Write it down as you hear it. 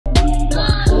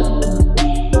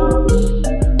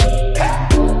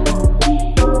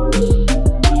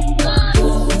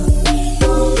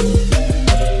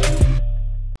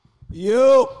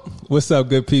What's up,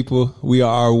 good people? We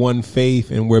are One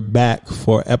Faith, and we're back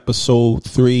for episode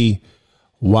 3.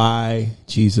 Why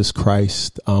Jesus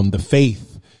Christ? The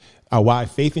faith. Why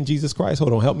faith in Jesus Christ?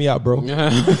 Hold on, help me out, bro.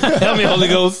 Help me, Holy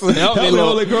Ghost. Help me,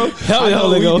 Holy Ghost. Help me,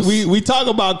 Holy Ghost. We talk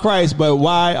about Christ, but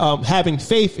why having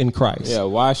faith in Christ? Yeah,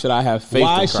 why should I have faith?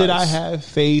 Why in Christ? should I have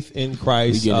faith in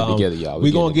Christ? We get it together, y'all.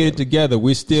 We're gonna get it together.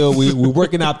 We're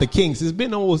working out the kinks. It's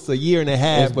been almost a year and a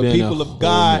half, but people of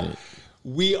God. Minute.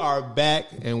 We are back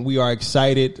and we are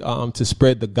excited to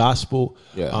spread the gospel.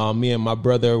 Yeah. Me and my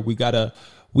brother, we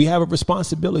have a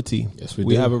responsibility. Yes, we do.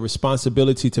 We have a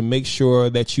responsibility to make sure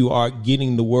that you are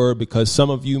getting the word, because some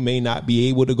of you may not be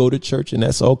able to go to church, and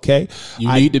that's okay.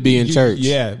 You need to be in church.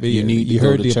 Yeah. You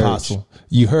heard the apostle.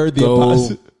 You heard the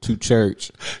apostle. To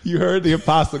church. You heard the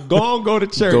apostle. Go to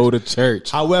church. Go to church.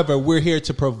 However, we're here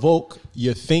to provoke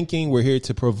your thinking. We're here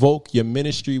to provoke your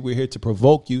ministry. We're here to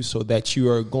provoke you so that you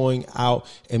are going out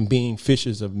and being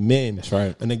fishers of men. That's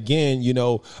right. And again,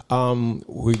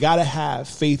 we got to have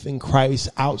faith in Christ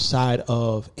outside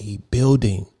of a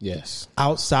building. Yes.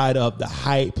 Outside of the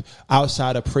hype,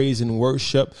 outside of praise and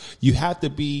worship. You have to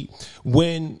be,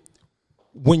 when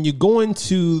you go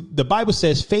into, the Bible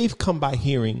says faith come by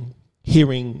hearing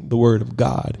the word of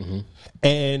God. Mm-hmm.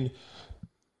 And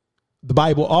the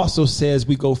Bible also says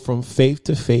we go from faith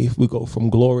to faith. We go from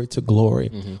glory to glory,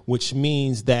 mm-hmm. which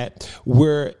means that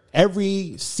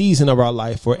every season of our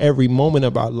life or every moment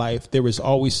of our life, there is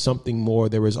always something more.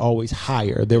 There is always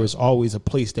higher. There is always a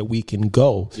place that we can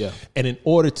go. Yeah. And in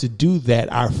order to do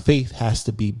that, our faith has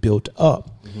to be built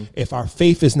up. Mm-hmm. If our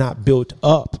faith is not built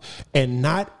up and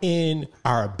not in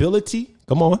our ability,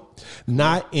 come on,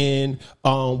 not in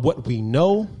what we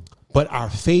know, but our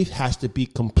faith has to be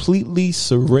completely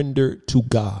surrendered to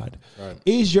God. Right.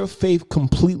 Is your faith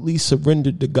completely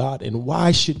surrendered to God? And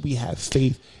why should we have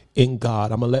faith in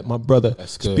God? I'm going to let my brother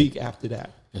speak after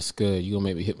that. That's good. You're going to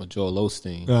make me hit my Joel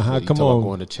Osteen. Come on.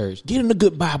 Going to church. Get in a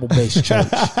good Bible-based church.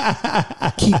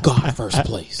 Keep God first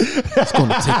place. It's going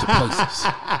to take you places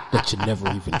that you never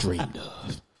even dreamed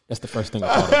of. That's the first thing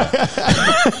I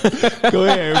thought about. Go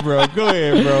ahead,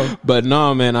 bro. But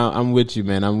no, man, I'm with you,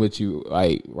 man. I'm with you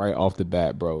right off the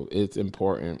bat, bro. It's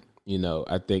important.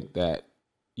 I think that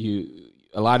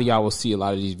a lot of y'all will see a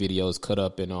lot of these videos cut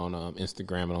up and on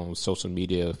Instagram and on social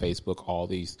media, Facebook, all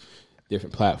these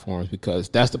different platforms, because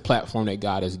that's the platform that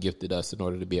God has gifted us in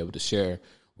order to be able to share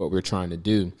what we're trying to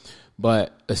do.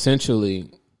 But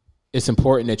essentially, it's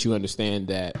important that you understand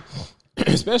that,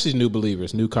 especially new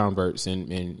believers, new converts,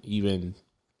 and even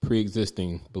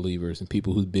pre-existing believers and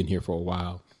people who've been here for a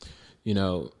while,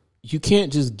 you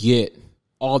can't just get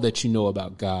all that you know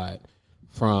about God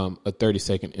from a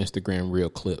 30-second Instagram reel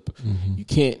clip. Mm-hmm. You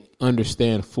can't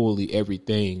understand fully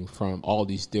everything from all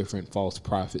these different false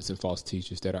prophets and false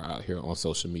teachers that are out here on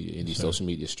social media, in these social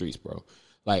media streets, bro.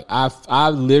 Like I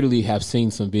literally have seen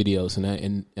some videos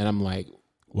and I'm like,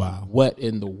 wow, what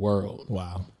in the world?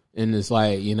 Wow. And it's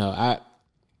like,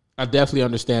 I definitely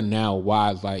understand now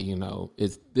why,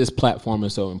 it's this platform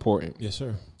is so important. Yes,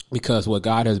 sir. Because what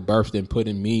God has birthed and put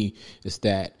in me is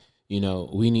that,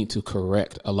 we need to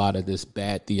correct a lot of this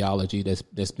bad theology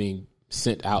that's being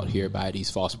sent out here by these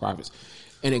false prophets.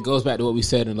 And it goes back to what we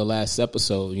said in the last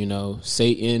episode.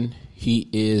 Satan, he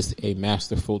is a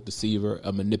masterful deceiver,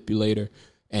 a manipulator,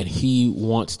 and he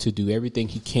wants to do everything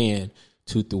he can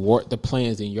to thwart the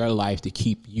plans in your life to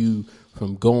keep you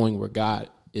from going where God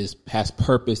has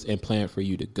purpose and plan for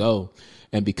you to go.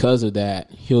 And because of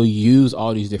that, he'll use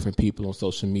all these different people on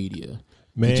social media.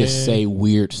 Man, just say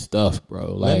weird stuff,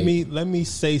 bro. Like, let me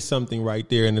say something right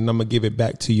there, and then I'm gonna give it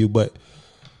back to you. But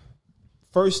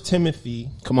 1 Timothy,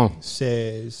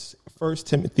 says 1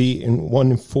 Timothy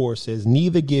 1:4 says,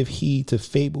 "Neither give heed to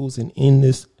fables and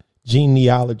endless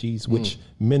genealogies, which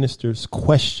ministers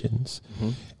questions." Mm-hmm.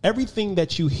 Everything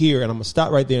that you hear, and I'm gonna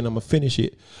stop right there, and I'm gonna finish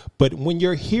it. But when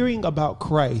you're hearing about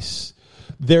Christ,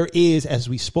 there is, as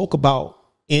we spoke about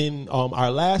in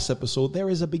our last episode, there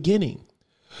is a beginning.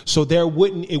 So it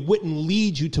wouldn't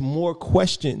lead you to more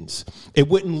questions. It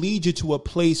wouldn't lead you to a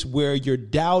place where you're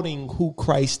doubting who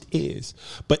Christ is.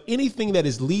 But anything that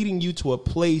is leading you to a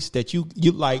place that you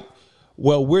like,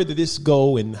 well, where did this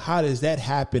go and how does that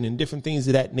happen and different things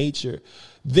of that nature,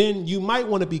 then you might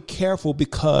want to be careful,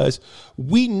 because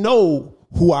we know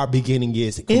who our beginning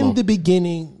is. In the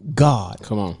beginning, God.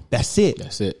 Come on. That's it.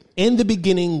 That's it. In the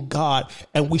beginning, God.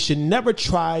 And we should never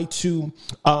try to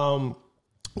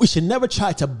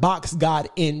box God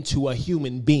into a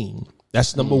human being.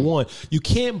 That's number one. You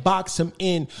can't box him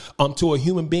in to a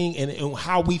human being and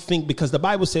how we think, because the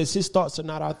Bible says his thoughts are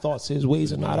not our thoughts, his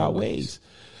ways are not our ways.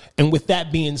 And with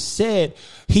that being said,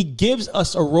 he gives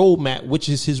us a roadmap, which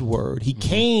is his word. He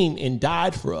came and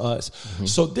died for us.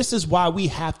 So this is why we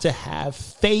have to have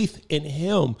faith in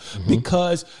him,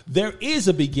 because there is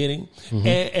a beginning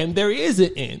and there is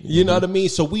an end. You know what I mean?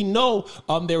 So we know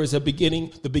there is a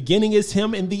beginning. The beginning is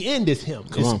him and the end is him.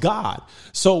 It's God.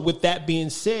 So with that being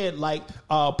said, like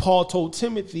Paul told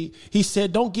Timothy, he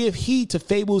said, don't give heed to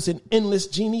fables and endless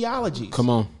genealogies. Come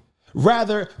on.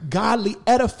 Rather, godly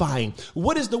edifying.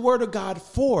 What is the word of God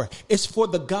for? It's for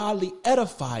the godly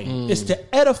edifying. It's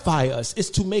to edify us.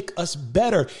 It's to make us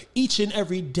better each and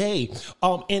every day.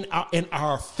 In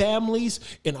our families,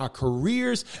 in our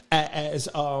careers, as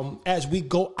we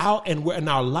go out and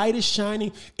our light is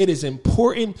shining, it is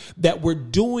important that we're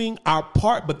doing our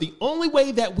part. But the only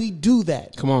way that we do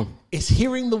that, is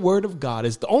hearing the word of God.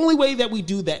 It's the only way that we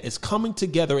do that is coming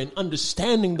together and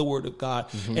understanding the word of God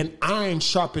and iron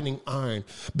sharpening iron.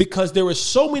 Because there are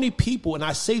so many people, and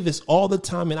I say this all the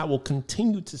time, and I will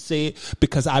continue to say it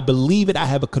because I believe it. I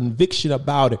have a conviction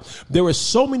about it. There are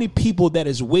so many people that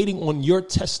is waiting on your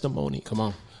testimony. Come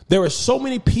on. There are so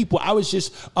many people. I was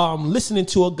just listening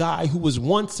to a guy who was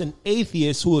once an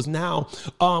atheist who is now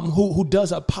who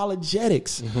does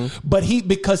apologetics. But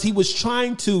because he was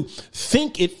trying to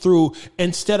think it through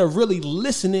instead of really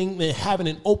listening and having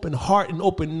an open heart and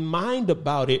open mind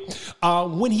about it.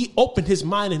 When he opened his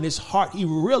mind and his heart, he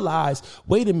realized,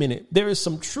 wait a minute, there is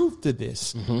some truth to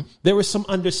this. There is some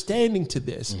understanding to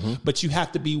this. But you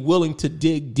have to be willing to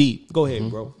dig deep. Go ahead,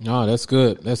 bro. No, that's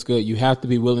good. That's good. You have to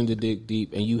be willing to dig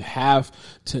deep, and you have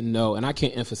to know, and I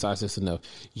can't emphasize this enough,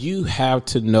 you have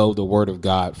to know the word of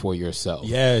God for yourself.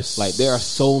 Yes. Like there are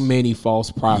so many false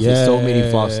prophets, so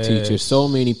many false teachers, so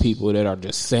many people that are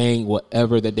just saying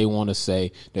whatever that they want to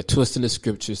say. They're twisting the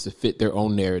scriptures to fit their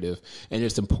own narrative. And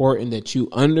it's important that you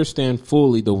understand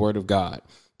fully the word of God.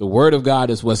 The word of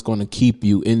God is what's going to keep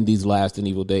you in these last and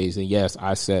evil days. And yes,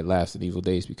 I said last and evil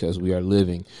days because we are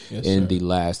living in the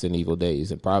last and evil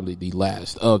days, and probably the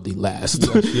last of the last,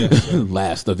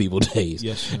 last of evil days.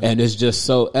 Yes, and it's just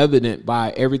so evident by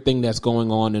everything that's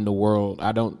going on in the world.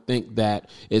 I don't think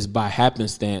that it's by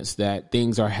happenstance that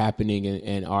things are happening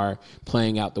and are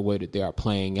playing out the way that they are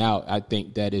playing out. I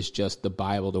think that it's just the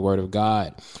Bible, the word of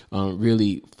God,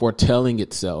 really foretelling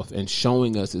itself and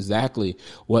showing us exactly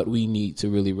what we need to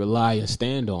really rely and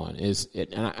stand on.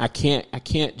 And I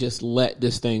can't just let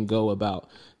this thing go about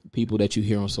people that you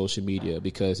hear on social media,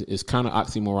 because it's kind of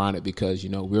oxymoronic, because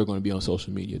we're going to be on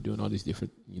social media doing all these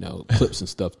different clips and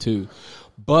stuff too.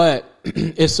 But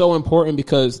it's so important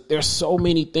because there's so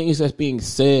many things that's being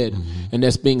said and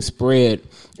that's being spread,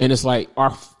 and it's like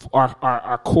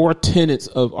our core tenets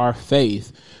of our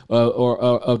faith or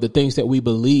of the things that we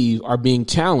believe are being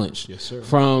challenged. Yes, sir.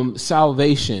 From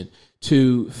salvation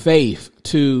to faith,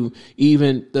 to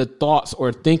even the thoughts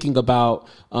or thinking about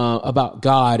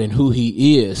God and who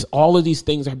he is. All of these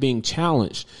things are being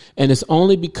challenged. And it's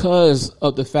only because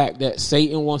of the fact that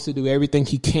Satan wants to do everything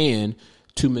he can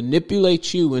to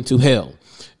manipulate you into hell.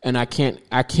 And I can't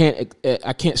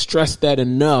stress that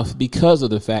enough, because of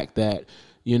the fact that,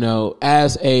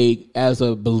 as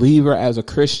a believer, as a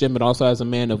Christian, but also as a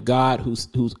man of God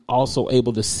who's also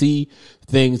able to see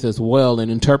things as well and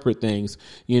interpret things,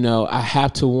 I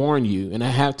have to warn you, and I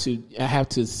have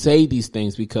to say these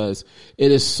things, because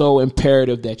it is so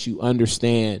imperative that you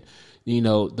understand,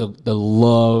 the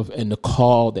love and the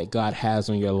call that God has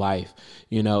on your life.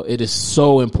 It is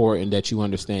so important that you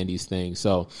understand these things.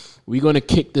 So we're going to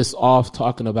kick this off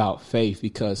talking about faith,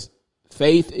 because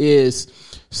faith is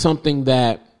something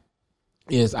that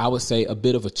is, I would say, a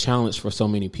bit of a challenge for so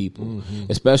many people,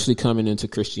 especially coming into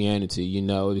Christianity,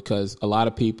 because a lot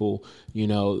of people,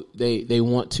 they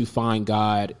want to find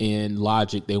God in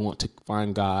logic. They want to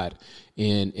find God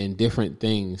in different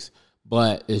things.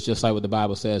 But it's just like what the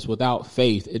Bible says, without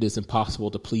faith, it is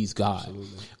impossible to please God.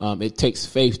 It takes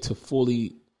faith to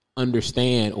fully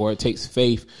understand, or it takes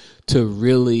faith to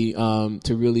really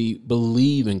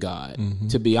believe in God.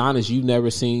 To be honest, you've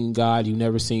never seen God. You've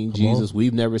never seen Jesus.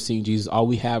 We've never seen Jesus. All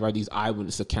we have are these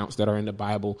eyewitness accounts that are in the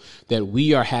Bible that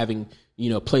we are having,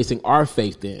 placing our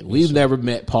faith in. We've never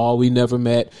met Paul. We never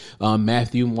met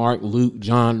Matthew, Mark, Luke,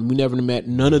 John. We never met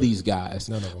none of these guys.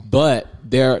 None of them. But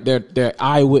their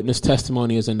eyewitness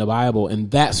testimony is in the Bible,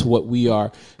 and that's what we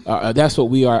are. That's what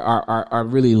we are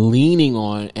really leaning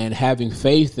on and having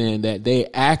faith in, that they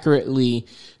accurately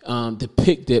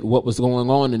depicted what was going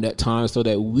on in that time, so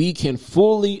that we can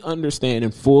fully understand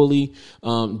and fully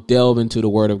delve into the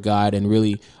Word of God and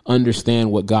really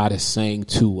understand what God is saying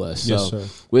to us. Yes, so,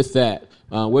 sir. With that,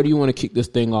 where do you want to kick this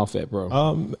thing off at, bro?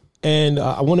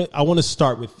 I want to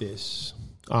start with this.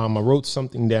 I wrote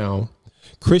something down.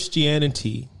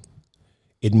 Christianity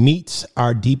It meets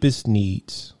our deepest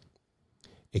needs.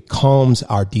 It calms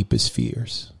our deepest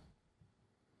fears.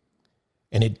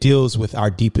 And it deals with our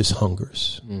deepest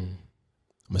hungers. I'm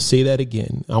going to say that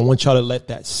again. I want y'all to let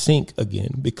that sink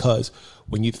again, because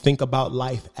when you think about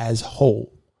life as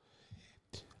whole,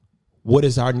 what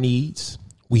is our needs?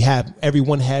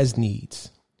 Everyone has needs.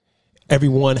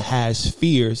 Everyone has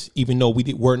fears, even though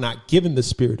we're not given the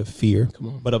spirit of fear,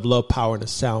 but of love, power, and a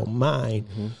sound mind.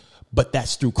 But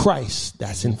that's through Christ.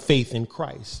 That's in faith in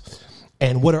Christ.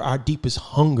 And what are our deepest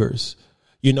hungers?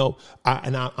 You know,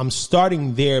 I'm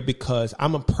starting there because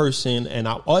I'm a person, and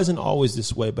I wasn't always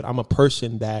this way, but I'm a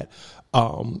person that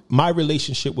my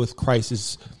relationship with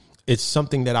Christ is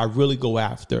something that I really go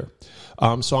after.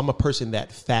 So I'm a person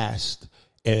that fasts,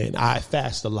 and I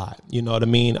fast a lot. You know what I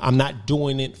mean? I'm not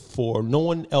doing it for no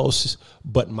one else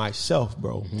but myself,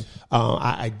 bro.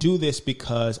 I do this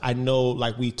because I know,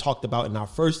 like we talked about in our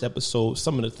first episode,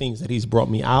 some of the things that he's brought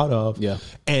me out of. Yeah.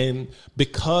 And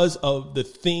because of the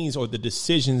things or the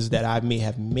decisions that I may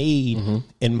have made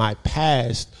in my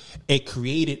past, it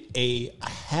created a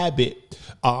habit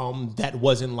that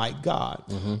wasn't like God.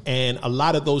 And a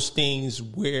lot of those things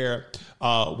where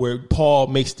Paul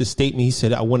makes the statement, he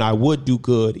said, when I would do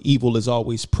good, evil is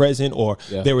always present, or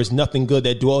there is nothing good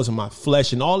that dwells in my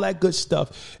flesh, and all that good stuff.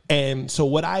 And so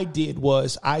what I did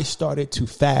was I started to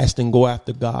fast and go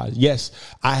after God. Yes,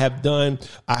 I have done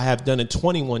a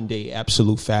 21-day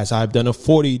absolute fast. I've done a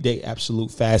 40-day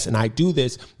absolute fast. And I do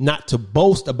this not to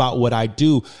boast about what I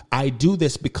do. I do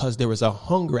this because there is a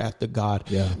hunger after God.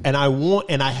 And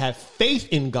I have faith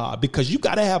in God, because you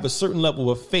got to have a certain level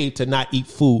of faith to not eat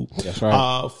food. That's right.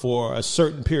 For a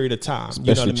certain period of time. Especially,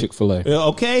 you know what I mean? Chick-fil-A.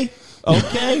 Okay.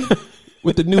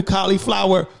 With the new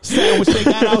cauliflower sandwich they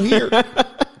got out here.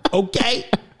 Okay.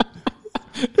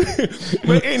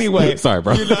 But anyway. Sorry,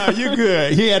 bro. You know, you're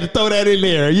good. He had to throw that in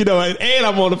there. You know, and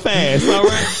I'm on the fast. All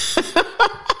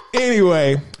right.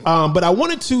 Anyway, but I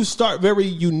wanted to start very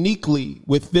uniquely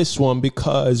with this one,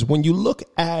 because when you look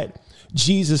at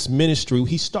Jesus' ministry,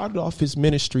 he started off his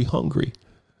ministry hungry.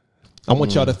 I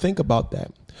want y'all to think about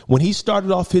that. When he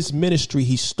started off his ministry,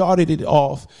 he started it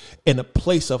off in a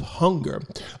place of hunger.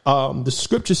 The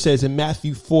scripture says in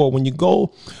Matthew 4, when you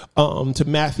go to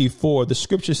Matthew 4, the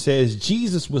scripture says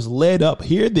Jesus was led up.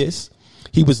 Hear this.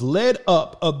 He was led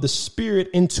up of the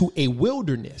Spirit into a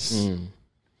wilderness.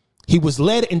 He was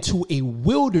led into a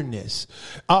wilderness.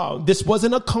 This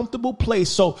wasn't a comfortable place.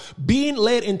 So being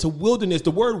led into wilderness,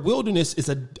 the word wilderness is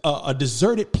a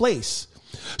deserted place.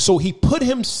 So he put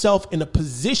himself in a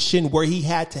position where he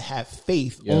had to have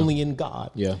faith only in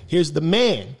God. Here's the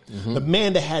man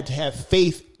that had to have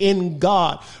faith in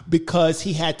God, because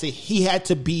he had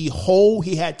to be whole.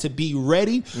 He had to be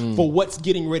ready for what's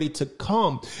getting ready to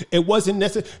come. It wasn't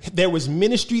necessary. There was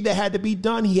ministry that had to be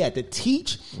done. He had to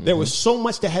teach. There was so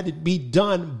much that had to be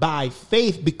done by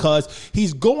faith, because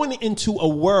he's going into a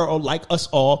world like us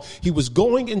all. He was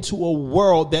going into a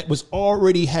world that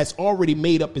has already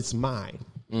made up its mind.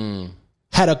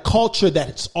 Had a culture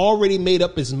that's already made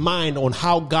up his mind on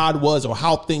how God was or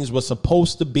how things were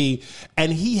supposed to be.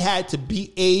 And he had to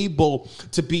be able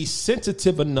to be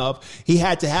sensitive enough. He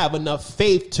had to have enough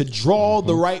faith to draw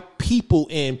the right people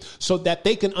in, so that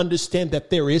they can understand that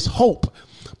there is hope.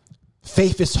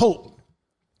 Faith is hope.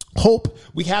 Hope,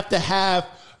 we have to have,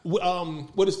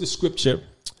 what is the scripture?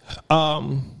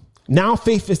 Now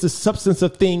faith is the substance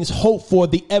of things hoped for,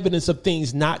 the evidence of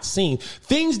things not seen.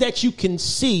 Things that you can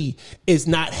see is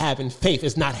not having faith,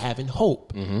 is not having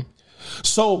hope.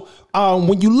 So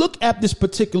when you look at this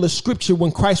particular scripture,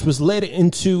 when Christ was led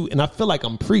into, and I feel like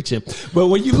I'm preaching, but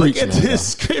when you look at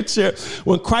this scripture,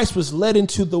 when Christ was led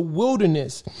into the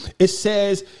wilderness, it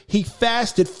says he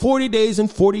fasted 40 days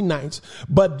and 40 nights.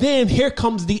 But then here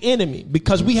comes the enemy,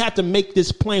 because we have to make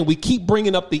this plain. We keep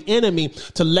bringing up the enemy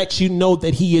to let you know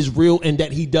that he is real and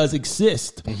that he does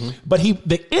exist. But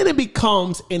the enemy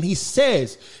comes and he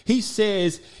says,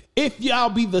 if y'all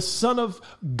be the Son of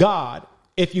God,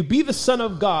 if you be the Son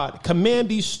of God, command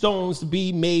these stones to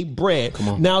be made bread.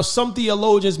 Now, some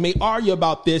theologians may argue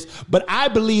about this, but I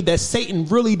believe that Satan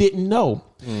really didn't know.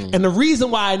 And the reason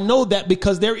why I know that,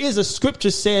 because there is a scripture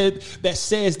that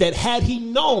says that had he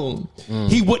known,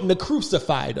 he wouldn't have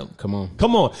crucified him. Come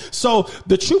on. So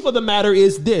the truth of the matter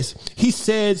is this. He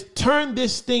says, turn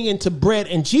this thing into bread.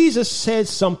 And Jesus said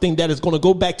something that is going to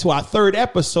go back to our third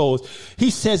episode. He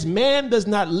says, man does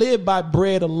not live by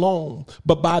bread alone,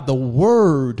 but by the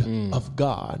word of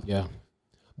God.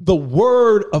 The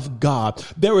word of God.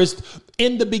 There is,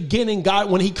 in the beginning, God,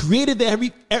 when he created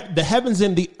the heavens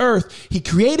and the earth, he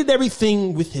created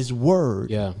everything with his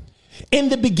word. In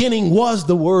the beginning was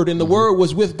the Word, and the Word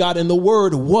was with God, and the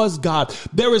Word was God.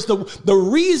 There is the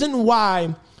reason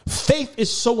why faith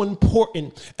is so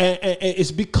important, and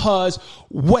it's because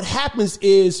what happens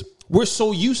is we're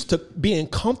so used to being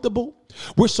comfortable.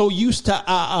 We're so used to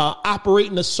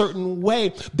operating a certain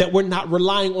way that we're not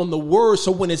relying on the word.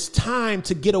 So when it's time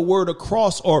to get a word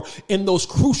across, or in those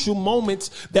crucial moments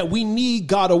that we need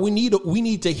God, or we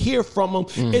need to hear from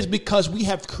him, is because we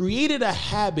have created a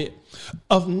habit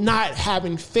of not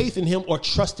having faith in him or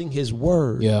trusting his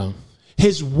word. Yeah.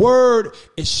 His word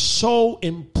is so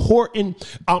important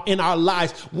in our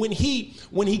lives. When he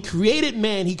created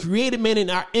man in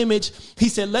our image. He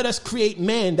said, let us create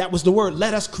man. That was the word.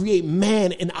 Let us create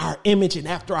man in our image and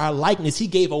after our likeness. He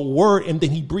gave a word, and then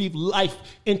he breathed life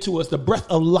into us, the breath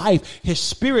of life. His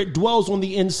spirit dwells on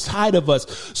the inside of us.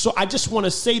 So I just want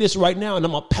to say this right now, and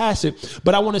I'm going to pass it.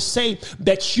 But I want to say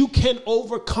that you can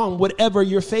overcome whatever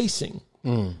you're facing.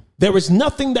 There is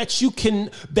nothing that you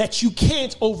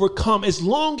can't overcome as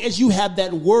long as you have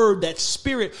that word, that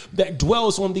spirit that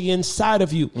dwells on the inside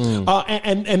of you.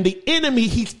 And the enemy,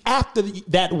 he's after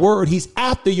that word. He's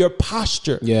after your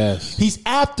posture. Yes. He's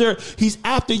after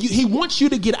you. He wants you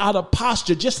to get out of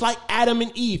posture, just like Adam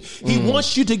and Eve. He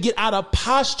wants you to get out of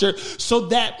posture so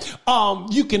that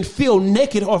you can feel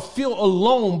naked or feel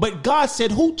alone. But God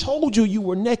said, who told you you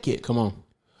were naked? Come on.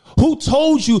 Who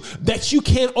told you that you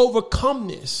can't overcome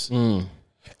this? And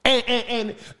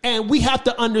we have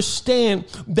to understand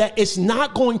that it's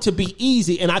not going to be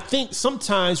easy. And I think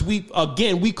sometimes we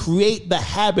create the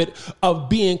habit of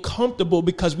being comfortable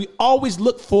because we always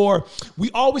look for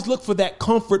that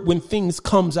comfort when things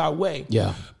comes our way.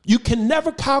 Yeah. You can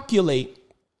never calculate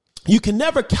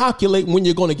when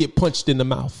you're going to get punched in the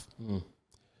mouth.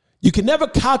 You can never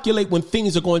calculate when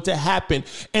things are going to happen,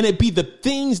 and it be the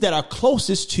things that are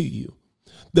closest to you.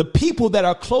 The people that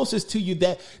are closest to you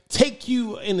that take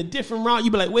you in a different route.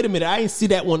 You be like, wait a minute, I didn't see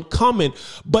that one coming.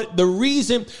 But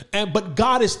but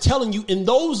God is telling you in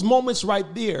those moments right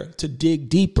there to dig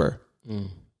deeper.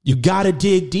 You got to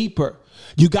dig deeper.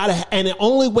 And the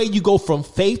only way you go from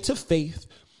faith to faith,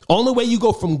 only way you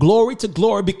go from glory to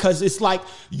glory, because it's like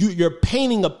you're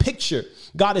painting a picture.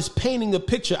 God is painting a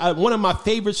picture. One of my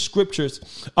favorite scriptures,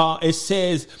 it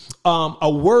says, a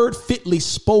word fitly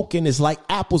spoken is like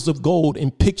apples of gold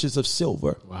in pictures of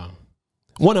silver. Wow.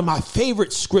 One of my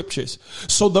favorite scriptures.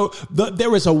 So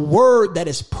there is a word that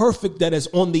is perfect, that is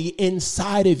on the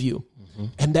inside of you.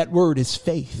 And that word is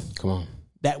faith. Come on.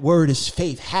 That word is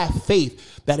faith. Have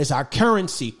faith. That is our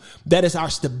currency. That is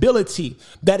our stability.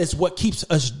 That is what keeps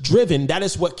us driven. That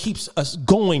is what keeps us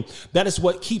going. That is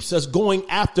what keeps us going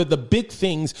after the big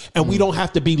things, and we don't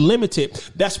have to be limited.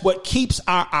 That's what keeps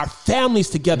our families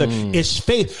together is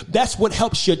faith. That's what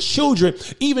helps your children,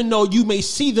 even though you may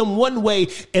see them one way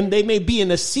and they may be in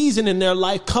a season in their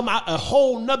life, come out a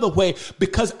whole nother way,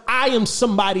 because I am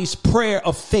somebody's prayer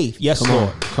of faith. Yes,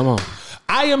 Lord. Come on.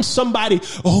 I am somebody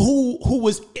who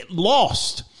was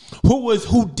lost,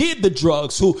 who did the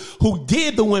drugs, who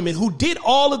did the women, who did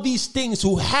all of these things,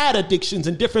 who had addictions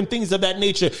and different things of that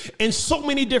nature in so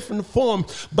many different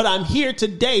forms. But I'm here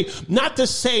today not to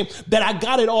say that I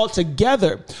got it all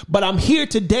together, but I'm here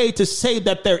today to say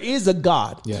that there is a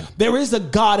God. Yeah. There is a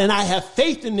God, and I have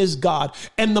faith in this God.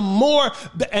 And the more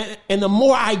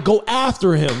I go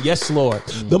after him, yes, Lord,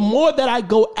 the more that I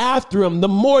go after him, the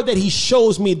more that he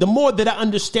shows me, the more that I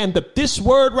understand that this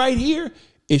word right here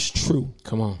is true.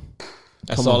 Come on.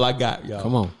 That's all I got, y'all.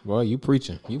 Come on, boy. You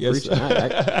preaching. Yes, preaching.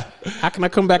 How can I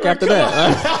come back after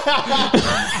that?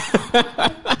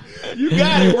 You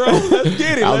got it, bro. Let's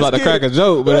get it. I was about to crack a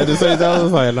joke, but at the same time, I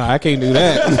was like, no, I can't do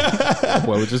that.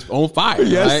 Boy, we're just on fire.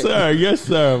 Yes, right? sir. Yes,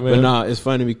 sir, man. But no, it's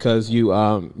funny because you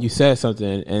said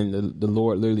something, and the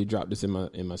Lord literally dropped this in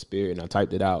my spirit, and I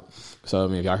typed it out. So, I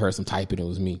mean, if y'all heard some typing, it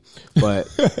was me. But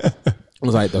it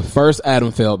was like the first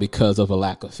Adam fell because of a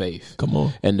lack of faith. Come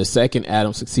on. And the second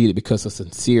Adam succeeded because of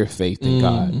sincere faith in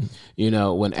God. You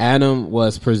know, when Adam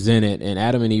was presented, and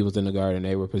Adam and Eve was in the garden,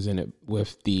 they were presented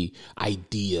with the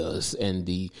ideas and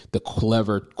the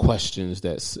clever questions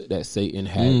that Satan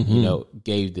had,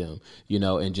 gave them. You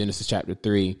know, in Genesis chapter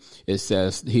 3, it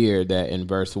says here that in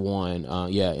verse 1,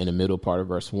 in the middle part of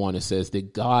verse 1, it says,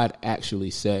 did God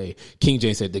actually say? King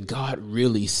James said, did God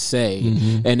really say?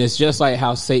 And it's just like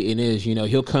how Satan is. You know,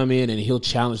 he'll come in and he'll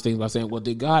challenge things by saying, well,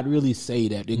 did God really say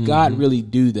that? Did God really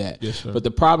do that? Yes, sir. But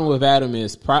the problem with Adam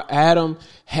is Adam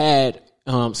had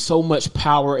so much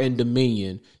power and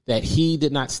dominion that he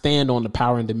did not stand on the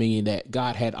power and dominion that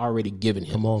God had already given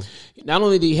him. Come on. Not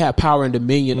only did he have power and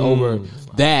dominion over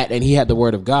that, and he had the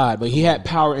word of God, but he had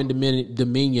power and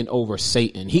dominion over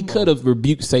Satan. He could have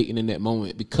rebuked Satan in that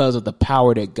moment because of the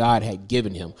power that God had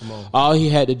given him. All he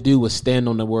had to do was stand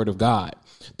on the word of God.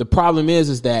 The problem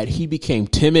is that he became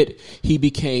timid. He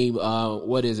became,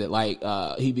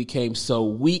 he became so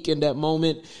weak in that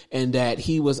moment, and that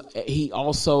he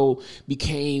also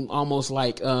became almost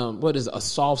like, a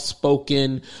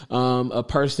soft-spoken, a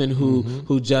person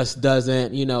who just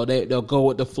doesn't, they'll go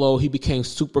with the flow. He became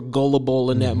super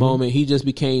gullible in that moment. He just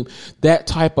became that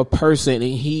type of person,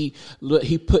 and he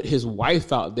put his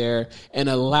wife out there and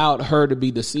allowed her to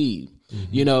be deceived.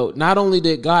 Not only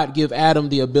did God give Adam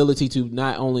the ability to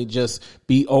not only just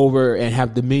be over and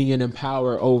have dominion and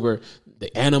power over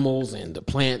the animals and the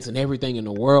plants and everything in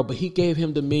the world, but he gave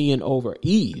him dominion over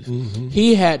Eve.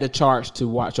 He had the charge to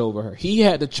watch over her. He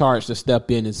had the charge to step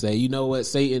in and say, you know what,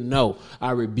 Satan, no,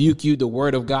 I rebuke you. The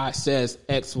word of God says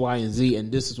X, Y, and Z,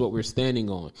 and this is what we're standing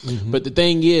on. But the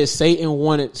thing is, Satan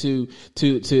wanted to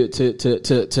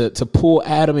pull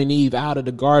Adam and Eve out of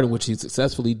the garden, which he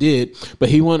successfully did. But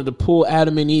he wanted to pull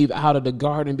Adam and Eve out of the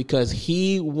garden because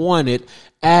he wanted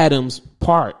Adam's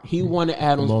part. He wanted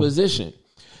Adam's position.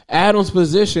 Adam's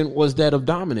position was that of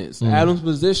dominance. Adam's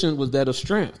position was that of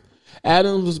strength.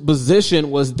 Adam's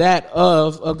position was that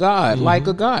of a God, like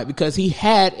a God, because he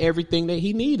had everything that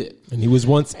he needed. And he was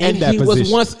once in that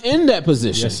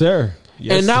position. Yes, sir.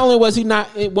 Yes. And not only was he not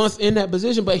once in that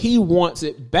position, but he wants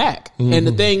it back. And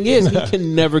the thing is, he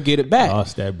can never get it back.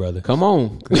 Lost that, brother. Come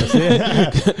on.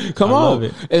 Come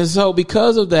on. And so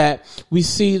because of that, we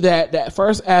see that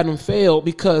first Adam failed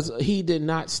because he did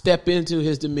not step into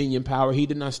his dominion power. He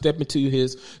did not step into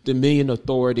his dominion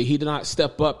authority. He did not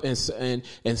step up and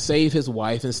save his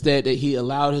wife. Instead, that he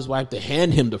allowed his wife to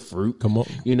hand him the fruit. Come on.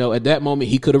 At that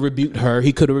moment, he could have rebuked her.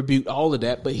 He could have rebuked all of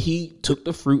that, but he took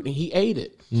the fruit and he ate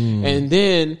it. And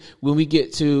then when we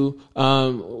get to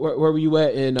where were you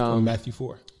at in Matthew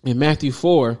 4? In Matthew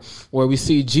 4, where we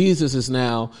see Jesus is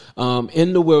now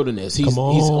in the wilderness. He's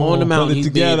on the mountain.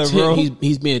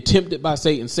 He's being tempted by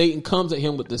Satan. Satan comes at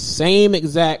him with the same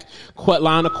exact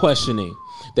line of questioning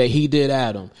that he did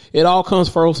Adam. It all comes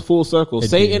full circle.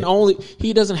 Satan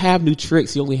he doesn't have new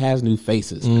tricks. He only has new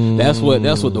faces. That's what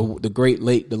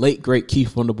the late great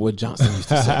Keith Wonderboy Johnson used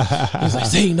to say. He's like,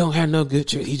 Satan don't have no good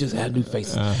tricks. He just had new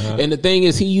faces. And the thing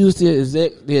is, he used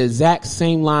the exact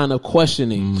same line of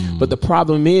questioning. But the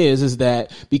problem is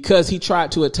that because he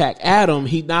tried to attack Adam,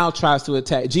 he now tries to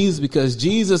attack Jesus, because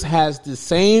Jesus has the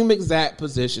same exact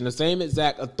position, the same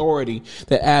exact authority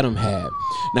that Adam had.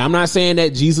 Now, I'm not saying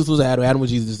that Jesus was Adam. Adam was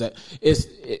Jesus.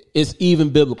 It's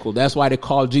even biblical. That's why they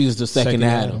call Jesus the second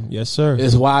Adam. Yes, sir.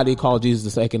 It's why they call Jesus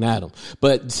the second Adam.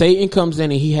 But Satan comes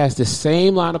in and he has the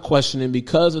same line of questioning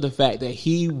because of the fact that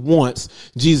he wants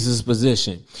Jesus'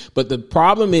 position. But the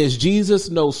problem is Jesus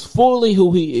knows fully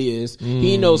who he is.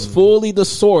 He knows fully the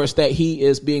source that he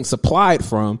is being supplied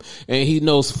from. And he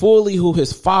knows fully who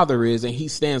his father is. And he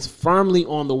stands firmly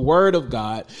on the word of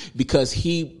God, because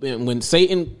when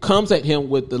Satan comes at him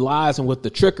with the lies and with the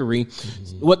trickery,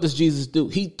 what does Jesus do?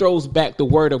 He throws back the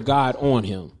word of God on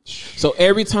him. So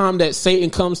every time that Satan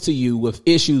comes to you with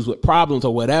issues, with problems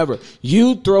or whatever,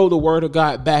 you throw the word of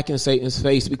God back in Satan's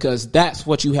face, because that's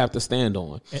what you have to stand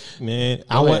on. Man,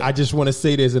 I just want to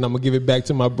say this, and I'm going to give it back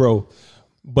to my bro.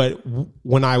 But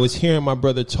when I was hearing my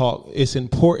brother talk, it's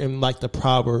important, like the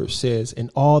proverb says, in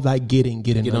all thy getting,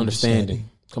 get an understanding.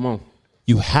 Come on.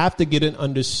 You have to get an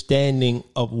understanding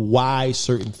of why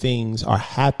certain things are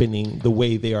happening the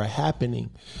way they are happening,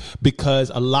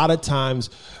 because a lot of times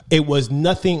it was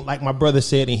nothing, like my brother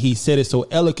said, and he said it so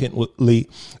eloquently.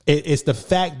 It's the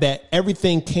fact that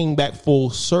everything came back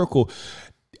full circle.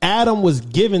 Adam was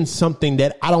given something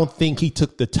that I don't think he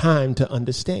took the time to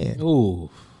understand. Ooh.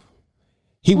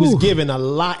 He was given a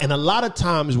lot, and a lot of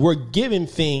times we're given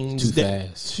things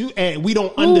and we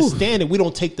don't understand it. We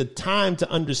don't take the time to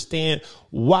understand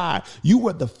why. You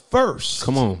were the first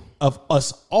of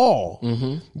us all.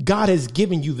 God has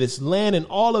given you this land and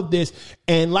all of this.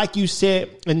 And like you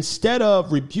said, instead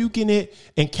of rebuking it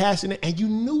and casting it, and you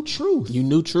knew truth. You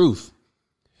knew truth.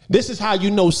 This is how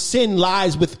you know sin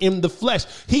lies within the flesh.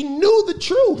 He knew the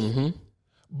truth.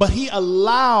 But he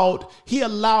allowed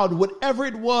whatever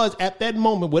it was at that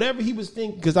moment, whatever he was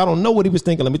thinking, because I don't know what he was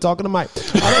thinking. Let me talk to the mic.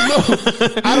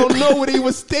 I don't know what he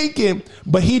was thinking,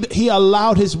 but he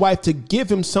allowed his wife to give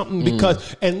him something,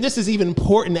 because, and this is even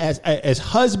important as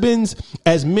husbands,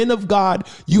 as men of God,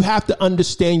 you have to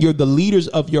understand you're the leaders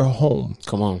of your home.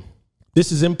 Come on.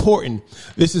 This is important.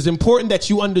 This is important that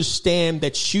you understand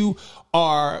that you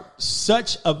are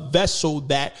such a vessel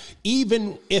that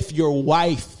even if your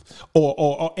wife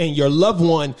or and your loved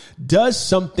one does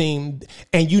something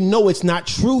and you know it's not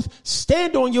truth,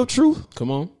 stand on your truth.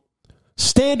 Come on.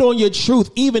 Stand on your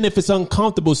truth, even if it's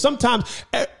uncomfortable. Sometimes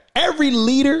every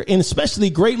leader, and especially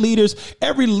great leaders,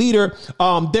 every leader,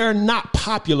 they're not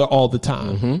popular all the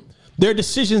time. Mm-hmm. Their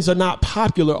decisions are not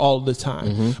popular all the time.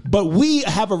 Mm-hmm. But we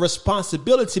have a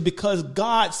responsibility because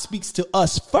God speaks to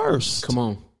us first. Come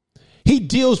on. He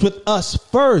deals with us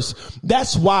first.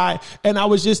 That's why. And I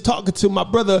was just talking to my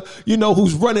brother,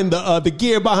 who's running the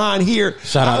gear behind here.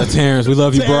 Shout out to Terrence. We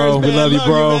love you, bro. Man, we love you,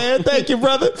 bro. Man. Thank you,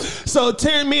 brother. So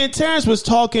me and Terrence was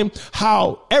talking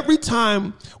how every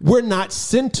time we're not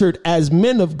centered as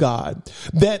men of God,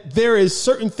 that there is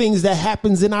certain things that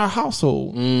happens in our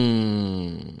household.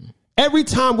 Every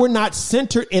time we're not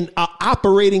centered in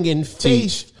operating in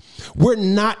faith,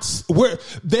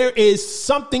 there is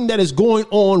something that is going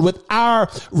on with our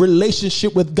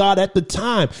relationship with God at the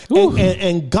time.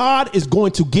 And God is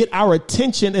going to get our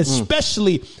attention,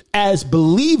 especially as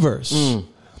believers.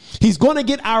 He's going to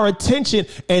get our attention,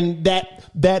 and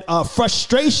that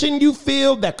frustration you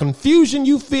feel, that confusion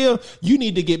you feel, you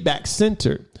need to get back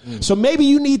centered. So maybe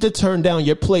you need to turn down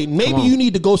your plate. Maybe you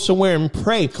need to go somewhere and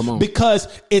pray, because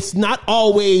it's not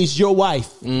always your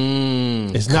wife.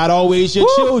 It's not always your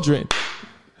children.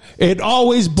 It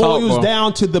always boils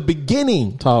down to the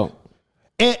beginning.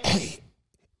 And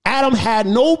Adam had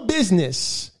no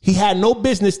business. He had no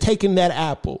business taking that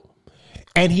apple,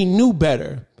 and he knew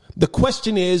better. The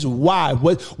question is why?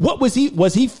 What was he?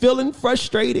 Was he feeling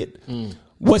frustrated?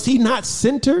 Was he not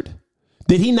centered?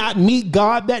 Did he not meet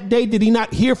God that day? Did he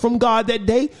not hear from God that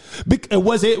day?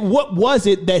 What was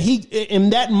it that he, in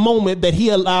that moment, that he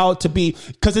allowed to be?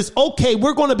 Because it's okay.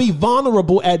 We're going to be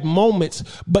vulnerable at moments,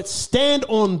 but stand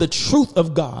on the truth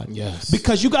of God. Yes.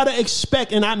 Because you got to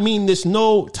expect, and I mean this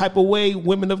no type of way,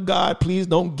 women of God, please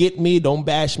don't get me. Don't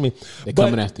bash me. They're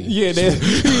coming after you. Yeah,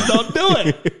 please don't do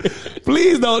it.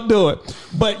 Please don't do it.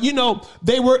 But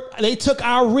they took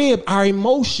our rib, our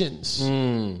emotions.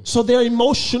 So they're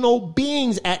emotional beings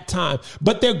at times,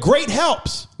 but they're great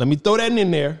helps. Let me throw that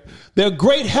in there. They're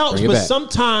great helps, but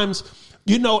sometimes,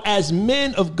 as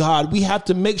men of God, we have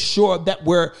to make sure that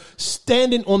we're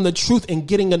standing on the truth and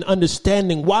getting an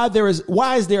understanding. Why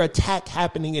is there attack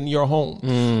happening in your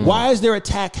home? Why is there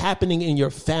attack happening in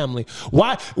your family?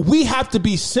 Why? We have to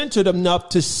be centered enough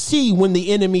to see when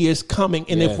the enemy is coming.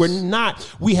 And if we're not,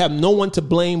 we have no one to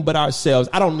blame but ourselves.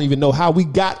 I don't even know how we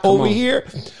got over here,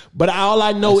 but all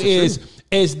I know is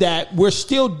that we're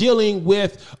still dealing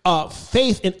with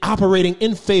faith and operating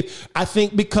in faith. I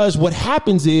think because what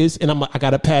happens is, and I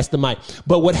got to pass the mic,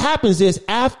 but what happens is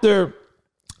after,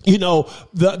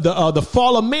 the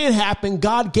fall of man happened,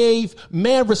 God gave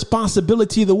man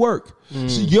responsibility to work.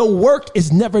 So your work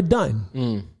is never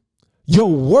done. Your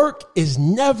work is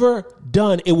never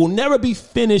done. It will never be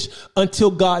finished until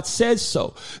God says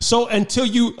so. So until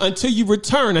he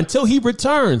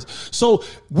returns. So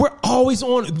we're always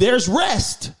on. There's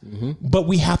rest, but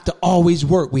we have to always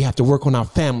work. We have to work on our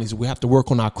families. We have to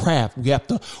work on our craft. We have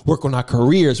to work on our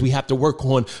careers. We have to work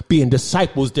on being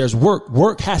disciples. There's work.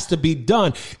 Work has to be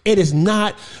done. It's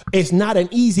not an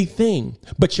easy thing,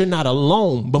 but you're not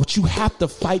alone. But you have to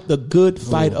fight the good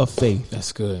fight of faith.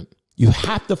 That's good. You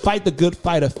have to fight the good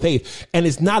fight of faith. And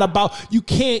it's not about, you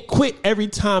can't quit every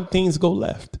time things go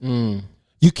left.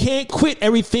 You can't quit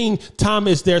everything,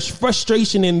 Thomas. There's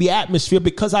frustration in the atmosphere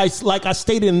because like I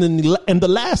stated in the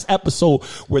last episode,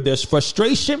 where there's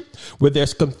frustration, where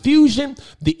there's confusion,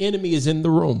 the enemy is in the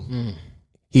room.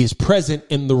 He is present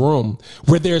in the room.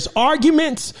 Where there's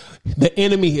arguments, the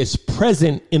enemy is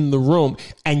present in the room.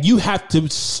 And you have to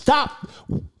stop.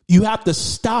 You have to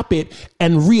stop it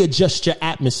and readjust your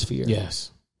atmosphere.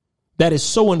 Yes. That is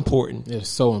so important. It's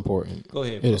so important. Go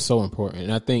ahead, bro. It is so important.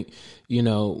 And I think,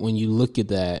 when you look at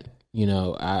that,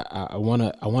 I want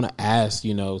to ask,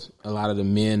 a lot of the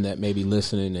men that may be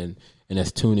listening and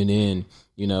that's tuning in,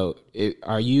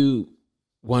 are you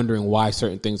wondering why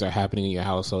certain things are happening in your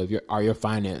household? Are your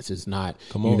finances not,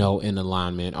 in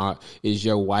alignment? Is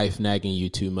your wife nagging you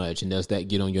too much? And does that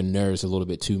get on your nerves a little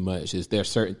bit too much? Is there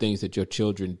certain things that your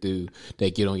children do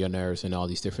that get on your nerves and all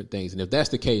these different things? And if that's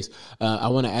the case, I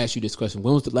want to ask you this question.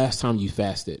 When was the last time you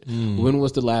fasted? When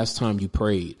was the last time you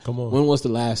prayed? When was the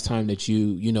last time that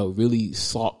you really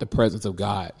sought the presence of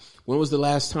God? When was the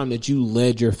last time that you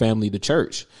led your family to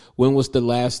church? When was the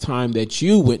last time that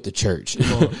you went to church?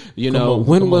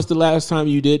 When was the last time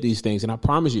you did these things? And I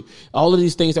promise you, all of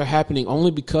these things are happening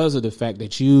only because of the fact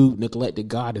that you neglected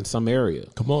God in some area.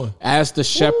 Come on. As the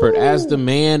shepherd, as the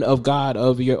man of God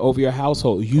over your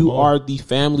household, you are the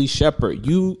family shepherd.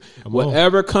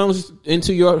 Whatever comes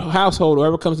into your household,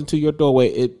 whatever comes into your doorway,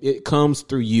 it comes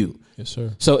through you. Yes,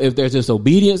 sir. So if there's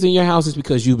disobedience in your house, it's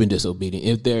because you've been disobedient.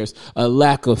 If there's a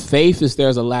lack of faith, if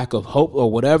there's a lack of hope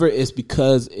or whatever, it's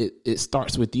because it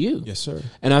starts with you. Yes, sir.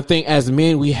 And I think as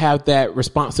men, we have that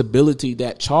responsibility,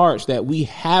 that charge that we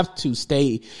have to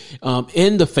stay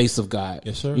in the face of God.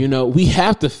 Yes, sir. We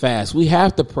have to fast. We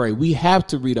have to pray. We have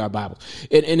to read our Bible.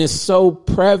 And it's so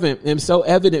prevalent and so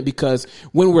evident because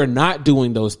when we're not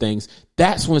doing those things,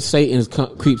 that's when Satan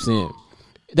creeps in.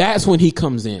 That's when he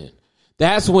comes in.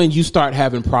 That's when you start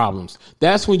having problems.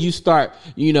 That's when you start,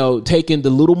 taking the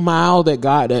little mile that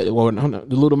the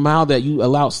little mile that you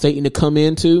allow Satan to come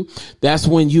into. That's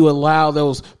when you allow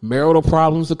those marital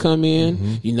problems to come in.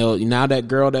 Mm-hmm. Now that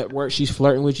girl that works, she's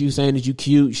flirting with you, saying that you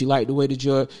cute. She like the way that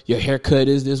your haircut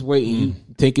is this way, and you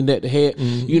thinking that the head,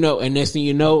 and next thing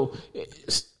you know,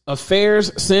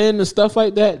 affairs, sin, and stuff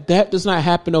like that does not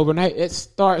happen overnight. It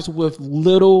starts with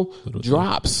little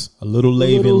drops. A little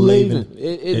leaven.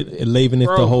 It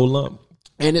leaveneth the whole lump.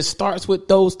 And it starts with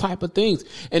those type of things.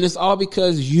 And it's all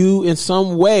because you in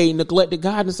some way neglected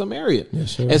God in some area.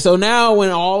 Yes, sir. And so now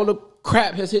when all the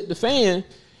crap has hit the fan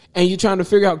and you're trying to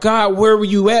figure out, God, where were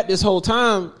you at this whole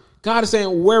time? God is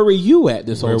saying, where were you at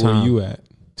this whole time? Where were you at?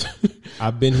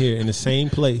 I've been here in the same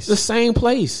place. The same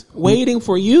place, waiting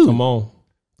for you. Come on,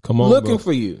 looking bro.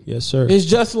 For you. Yes, sir. It's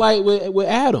just like with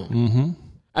Adam. Mm-hmm.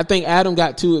 I think Adam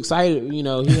got too excited.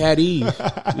 He had Eve.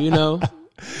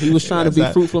 He was trying to be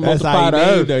fruitful and multiply the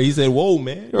earth. He said, "Whoa,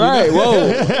 man!" Right,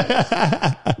 whoa.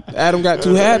 Adam got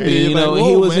too happy, and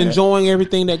he was enjoying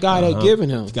everything that God had given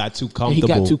him. He got too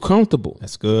comfortable.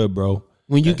 That's good, bro.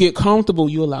 When you get comfortable,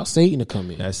 you allow Satan to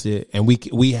come in. That's it. And we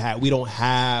don't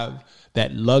have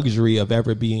that luxury of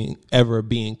ever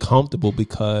being comfortable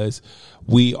because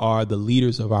we are the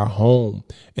leaders of our home.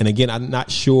 And again, I'm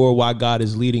not sure why God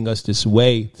is leading us this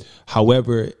way.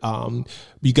 However,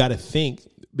 you got to think,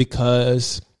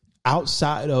 because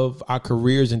outside of our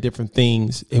careers and different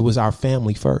things, it was our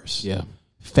family first. Yeah.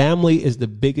 Family is the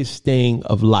biggest thing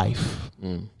of life.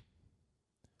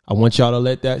 I want y'all to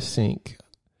let that sink.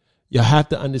 You have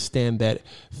to understand that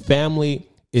family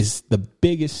is the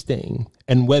biggest thing.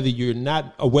 And whether you're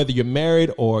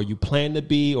married or you plan to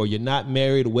be, or you're not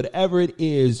married, whatever it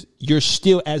is, you're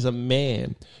still, as a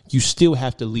man, you still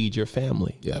have to lead your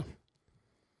family. Yeah.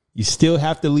 You still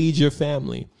have to lead your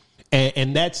family.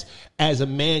 And that's, as a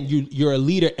man, you're a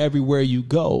leader everywhere you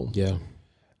go. Yeah.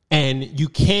 And you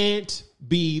can't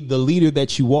be the leader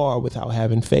that you are without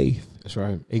having faith. That's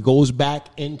right. It goes back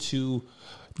into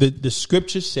the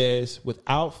scripture says,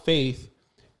 without faith,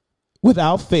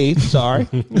 sorry.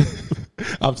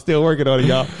 I'm still working on it,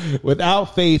 y'all.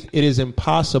 Without faith, it is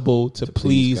impossible to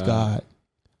please God.